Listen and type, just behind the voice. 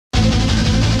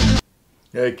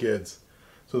Hey kids.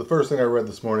 So the first thing I read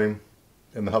this morning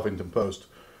in the Huffington Post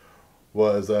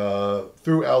was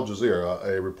through Al Jazeera,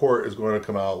 a report is going to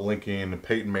come out linking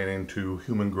Peyton Manning to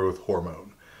human growth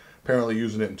hormone. Apparently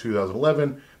using it in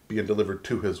 2011, being delivered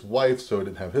to his wife so it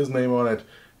didn't have his name on it,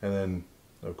 and then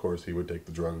of course he would take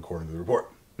the drug according to the report.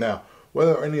 Now,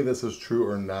 whether any of this is true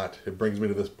or not, it brings me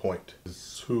to this point.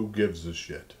 Is who gives a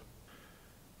shit?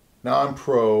 Now I'm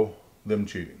pro them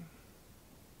cheating.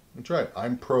 That's right.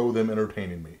 I'm pro them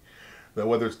entertaining me. That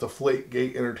whether it's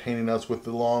Deflategate entertaining us with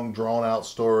the long drawn out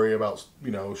story about,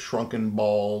 shrunken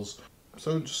balls.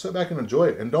 So just sit back and enjoy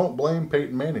it. And don't blame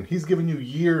Peyton Manning. He's given you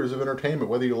years of entertainment,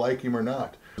 whether you like him or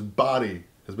not. His body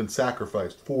has been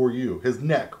sacrificed for you. His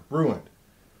neck ruined.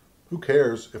 Who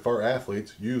cares if our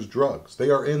athletes use drugs? They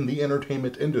are in the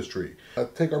entertainment industry.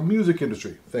 Take our music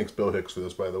industry. Thanks, Bill Hicks, for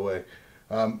this, by the way.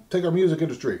 Take our music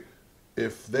industry.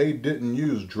 If they didn't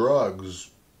use drugs,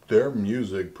 their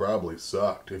music probably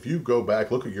sucked. If you go back,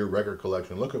 look at your record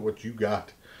collection, look at what you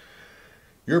got.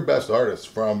 Your best artists,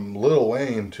 from Lil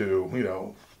Wayne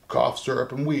to, cough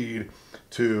syrup and weed,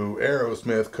 to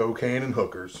Aerosmith, cocaine and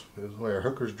hookers. Are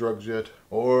hookers drugs yet?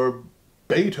 Or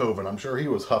Beethoven, I'm sure he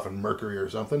was huffing mercury or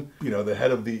something. The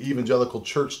head of the evangelical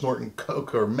church snorting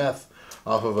coke or meth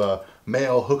off of a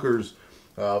male hooker's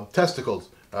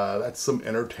testicles. That's some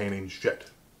entertaining shit.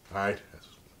 Alright? That's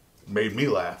made me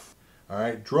laugh. All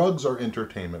right, drugs are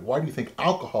entertainment. Why do you think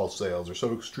alcohol sales are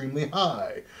so extremely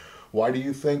high? Why do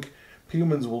you think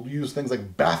humans will use things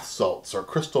like bath salts or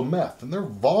crystal meth? And they're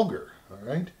vulgar, all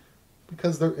right?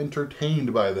 Because they're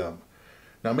entertained by them.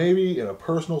 Now, maybe in a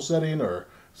personal setting or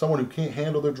someone who can't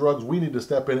handle their drugs, we need to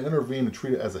step in, intervene, and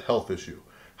treat it as a health issue.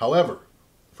 However,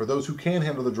 for those who can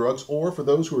handle the drugs or for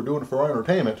those who are doing it for our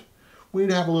entertainment, we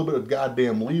need to have a little bit of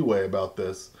goddamn leeway about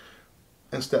this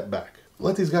and step back.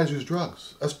 Let these guys use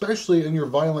drugs, especially in your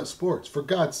violent sports. For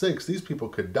God's sakes, these people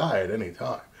could die at any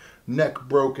time. Neck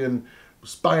broken,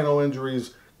 spinal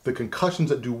injuries, the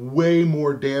concussions that do way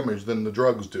more damage than the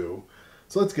drugs do.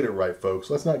 So let's get it right,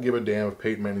 folks. Let's not give a damn if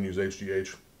Peyton Manning used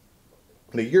HGH.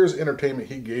 The years of entertainment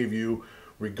he gave you,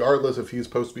 regardless if he's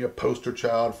supposed to be a poster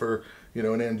child for,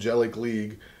 an angelic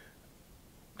league,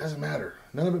 doesn't matter.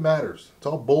 None of it matters. It's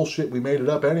all bullshit. We made it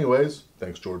up anyways.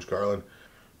 Thanks, George Carlin.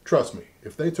 Trust me,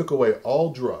 if they took away all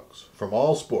drugs from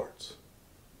all sports,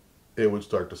 it would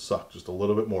start to suck just a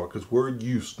little bit more because we're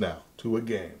used now to a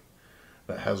game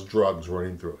that has drugs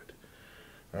running through it.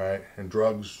 All right? And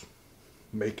drugs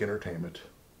make entertainment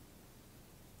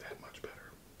that much better.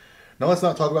 Now let's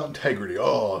not talk about integrity.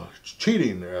 Oh, it's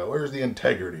cheating. Where's the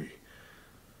integrity?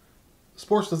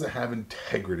 Sports doesn't have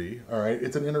integrity, all right?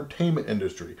 It's an entertainment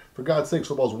industry. For God's sake,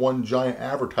 football's one giant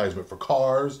advertisement for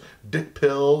cars, dick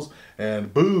pills,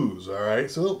 and booze, all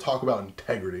right? So they'll talk about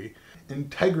integrity.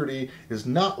 Integrity is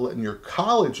not letting your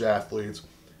college athletes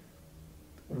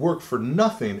work for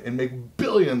nothing and make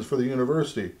billions for the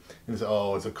university. And say,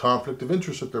 oh, it's a conflict of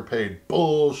interest that they're paid.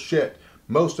 Bullshit.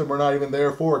 Most of them are not even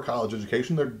there for a college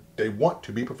education. They want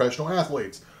to be professional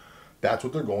athletes. That's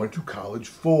what they're going to college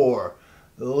for.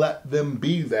 Let them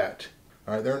be that.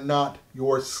 All right, they're not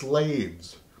your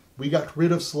slaves. We got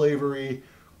rid of slavery,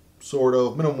 sort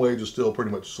of. Minimum wage is still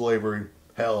pretty much slavery.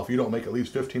 Hell, if you don't make at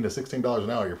least $15 to $16 an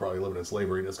hour, you're probably living in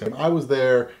slavery in this country. I was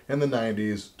there in the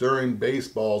 90s during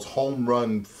baseball's home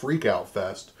run freakout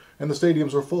fest, and the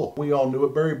stadiums were full. We all knew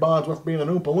it. Barry Bonds went from being an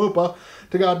Oompa Loompa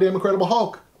to goddamn Incredible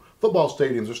Hulk. Football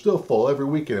stadiums are still full every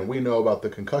weekend, and we know about the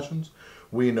concussions.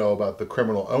 We know about the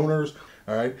criminal owners.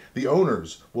 All right, the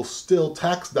owners will still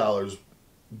tax dollars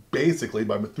basically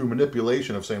through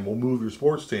manipulation of saying, we'll move your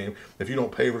sports team if you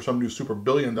don't pay for some new super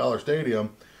billion-dollar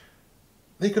stadium.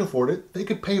 They could afford it. They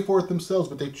could pay for it themselves,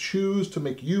 but they choose to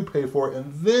make you pay for it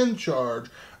and then charge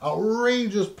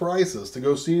outrageous prices to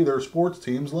go see their sports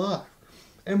teams live.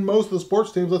 And most of the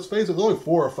sports teams, let's face it, there's only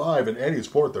 4 or 5 in any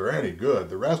sport that are any good.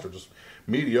 The rest are just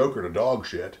mediocre to dog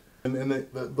shit. And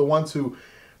the ones who...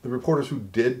 The reporters who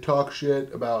did talk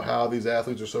shit about how these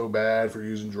athletes are so bad for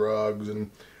using drugs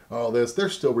and all this, they're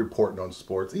still reporting on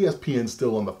sports. ESPN's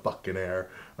still on the fucking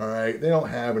air, all right? They don't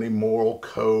have any moral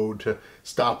code to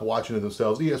stop watching it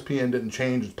themselves. ESPN didn't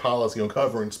change its policy on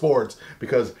covering sports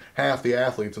because half the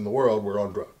athletes in the world were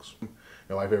on drugs.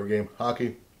 My favorite game,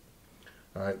 hockey.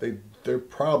 All right, they're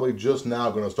probably just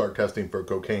now going to start testing for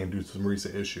cocaine due to some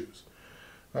recent issues.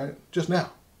 All right, just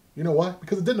now. You know why?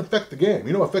 Because it didn't affect the game.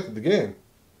 You know what affected the game?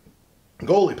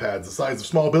 Goalie pads the size of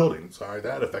small buildings. All right,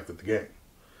 that affected the game.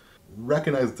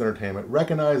 Recognize it's entertainment.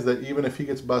 Recognize that even if he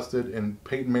gets busted and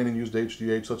Peyton Manning used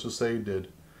HGH, let's just say he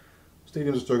did,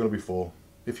 stadiums are still going to be full.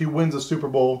 If he wins a Super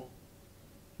Bowl,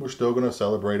 we're still going to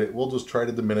celebrate it. We'll just try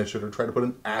to diminish it or try to put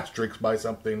an asterisk by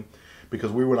something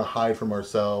because we want to hide from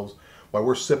ourselves while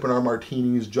we're sipping our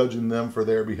martinis, judging them for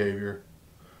their behavior.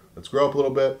 Let's grow up a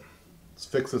little bit. Let's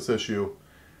fix this issue,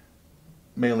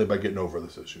 mainly by getting over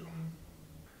this issue.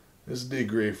 This is D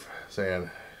Grief saying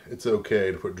it's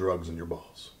okay to put drugs in your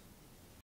balls.